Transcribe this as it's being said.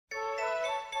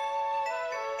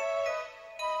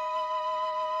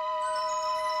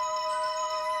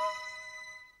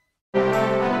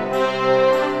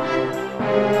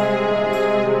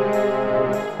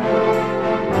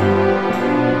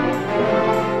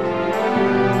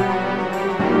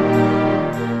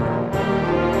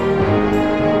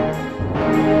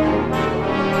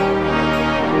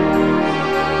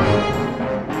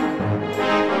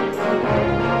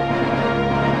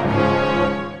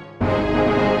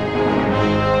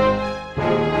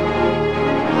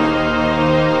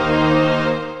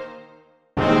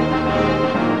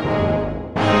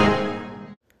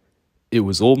It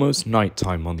was almost night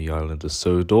time on the island of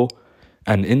Sodor,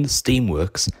 and in the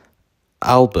steamworks,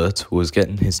 Albert was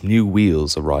getting his new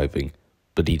wheels arriving,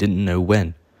 but he didn't know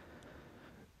when.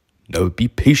 Now be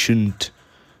patient.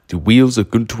 The wheels are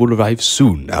going to arrive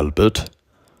soon, Albert.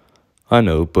 I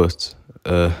know, but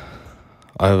I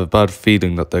have a bad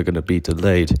feeling that they're going to be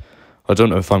delayed. I don't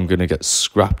know if I'm going to get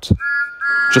scrapped.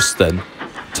 Just then,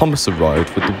 Thomas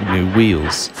arrived with the new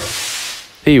wheels.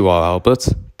 Here you are, Albert.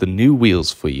 The new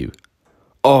wheels for you.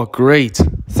 Oh, great.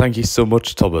 Thank you so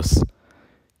much, Thomas.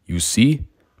 You see,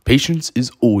 patience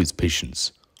is always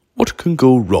patience. What can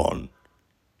go wrong?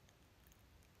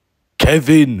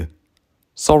 Kevin!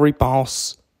 Sorry,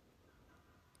 boss.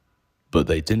 But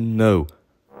they didn't know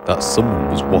that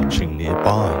someone was watching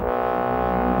nearby.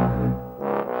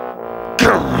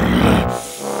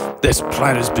 This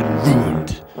plan has been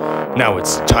ruined. Now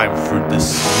it's time for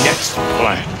this next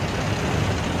plan.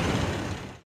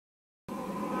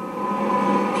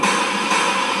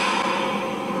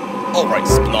 Alright,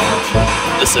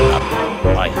 Splodge, listen up.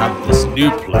 I have this new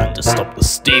plan to stop the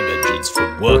steam engines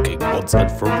from working once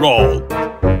and for all.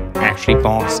 Actually,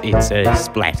 boss, it's a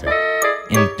splatter.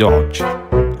 In Dodge.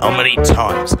 How many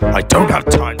times? I don't have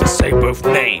time to say both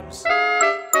names.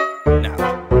 Now,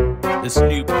 this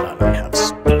new plan I have,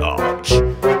 Splodge,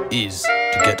 is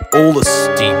to get all the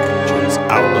steam engines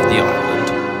out of the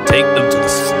island, take them to the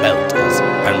smelters,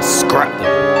 and scrap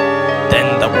them.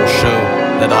 Then that will show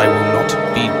that I will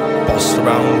not be bossed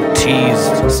around,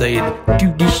 teased, saying,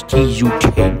 do this, you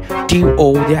can do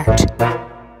all that.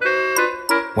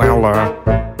 Well,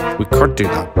 we could do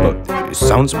that, but it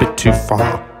sounds a bit too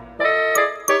far.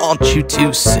 Aren't you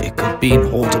too sick of being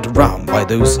haunted around by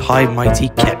those high mighty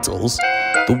kettles?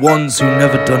 The ones who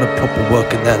never done a proper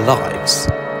work in their lives?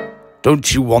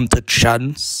 Don't you want a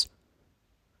chance?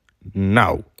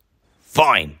 No.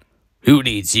 Fine. Who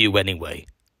needs you anyway?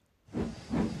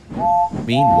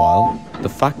 Meanwhile, the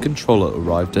Fat Controller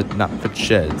arrived at Knapford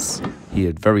Sheds. He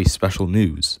had very special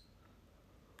news.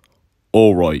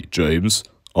 Alright, James.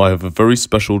 I have a very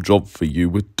special job for you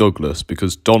with Douglas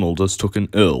because Donald has taken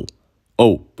ill.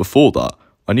 Oh, before that,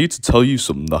 I need to tell you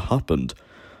something that happened.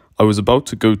 I was about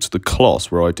to go to the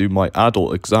class where I do my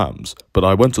adult exams, but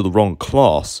I went to the wrong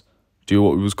class. Do you know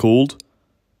what it was called?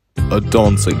 A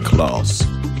dancing class.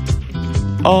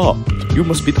 Ah, you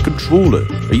must be the controller.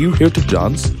 Are you here to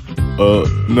dance?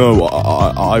 No,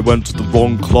 I went to the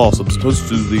wrong class. I'm supposed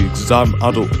to do the exam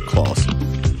adult class.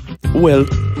 Well,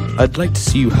 I'd like to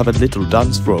see you have a little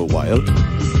dance for a while.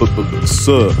 But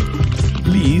sir,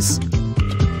 please.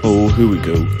 Oh, here we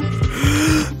go.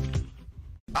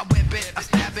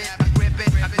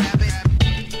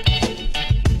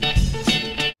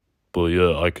 But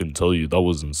yeah, I can tell you that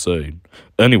was insane.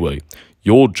 Anyway,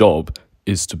 your job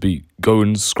is to be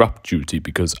going scrap duty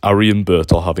because Arry and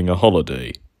Bert are having a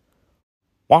holiday.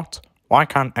 What? Why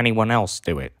can't anyone else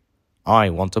do it? I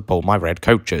want to pull my red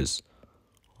coaches.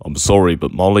 I'm sorry,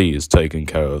 but Molly is taking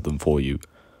care of them for you.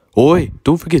 Oi,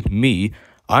 don't forget me.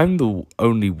 I'm the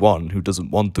only one who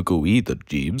doesn't want to go either,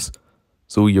 Jeeves.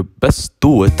 So you best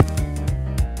do it.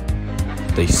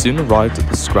 They soon arrived at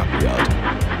the scrapyard,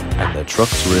 and their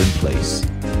trucks were in place.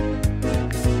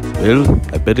 Well,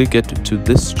 I better get to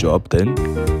this job then.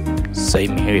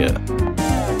 Same here.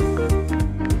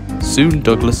 Soon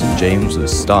Douglas and James were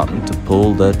starting to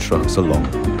pull their trucks along,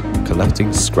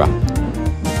 collecting scrap,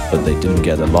 but they didn't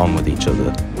get along with each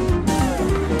other.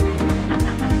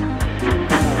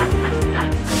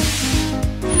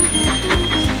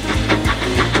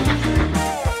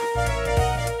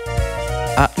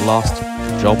 At last,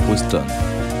 the job was done,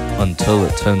 until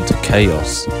it turned to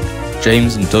chaos.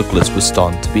 James and Douglas were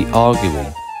starting to be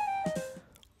arguing.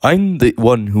 I'm the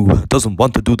one who doesn't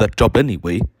want to do that job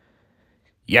anyway.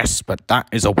 Yes, but that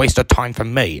is a waste of time for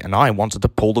me, and I wanted to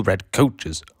pull the red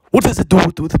coaches. What does it do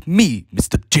with me,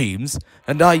 Mr. James?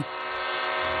 And I...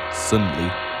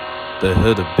 Suddenly, they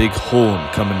heard a big horn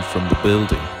coming from the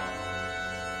building.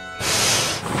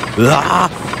 Ah!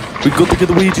 We got to get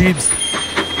away, James!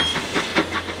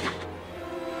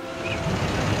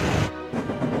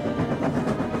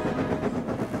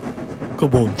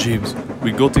 Come on, James.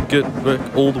 We got to get back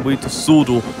all the way to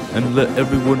Sodor and let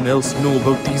everyone else know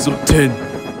about Diesel 10.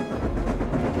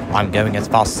 I'm going as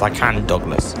fast as I can,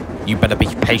 Douglas. You better be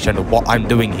patient with what I'm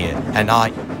doing here, and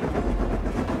I...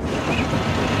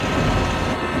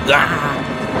 Ah!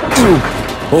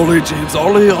 Ollie, James,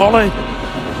 Ollie, Ollie!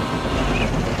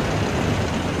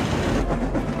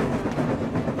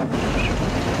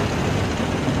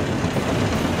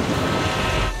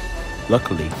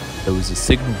 Luckily, there was a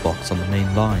signal box on the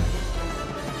main line.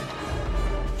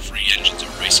 3 engines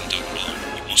are racing down the line.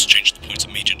 We must change the point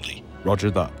immediately. Roger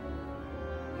that.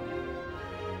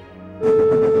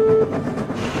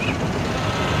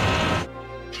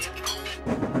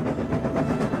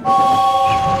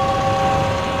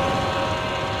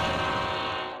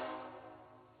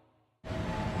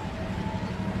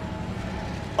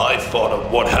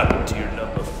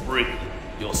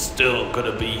 still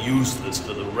gonna be useless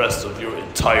for the rest of your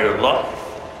entire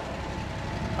life.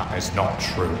 That is not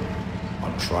true.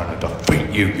 I'm trying to defeat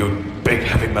you, you big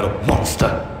heavy metal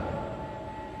monster.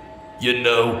 You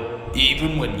know,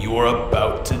 even when you're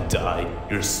about to die,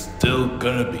 you're still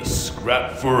gonna be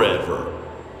scrap forever.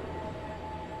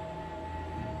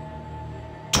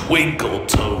 Twinkle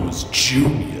Toes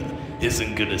Jr.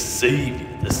 isn't gonna save you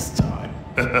this time.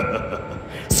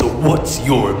 So what's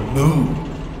your move?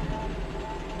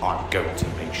 I'm going to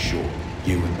make sure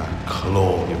you and that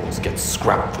claw of yours get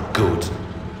scrapped for good.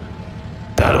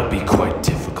 That'll be quite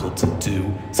difficult to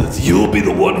do, since you'll be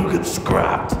the one who gets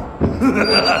scrapped.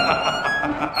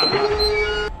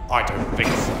 I don't think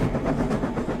so.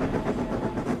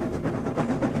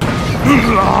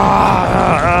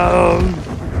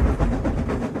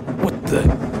 What the?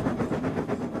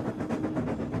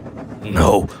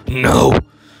 No.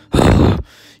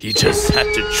 You just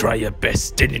had to try your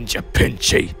best, didn't you,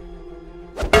 Pinchy?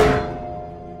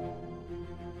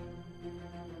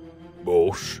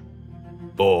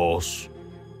 Boss.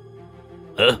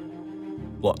 Huh?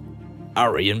 What?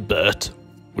 Arry and Bert?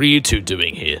 What are you two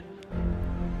doing here?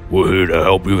 We're here to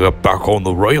help you get back on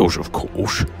the rails, of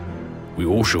course. We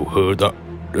also heard that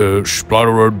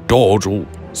Splatter and Dodge will...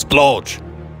 Splodge?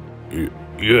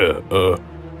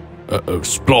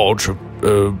 Splodge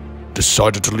have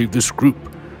decided to leave this group.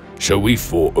 So we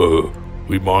thought,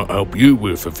 we might help you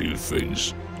with a few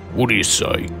things. What do you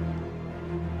say?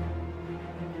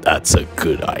 That's a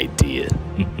good idea.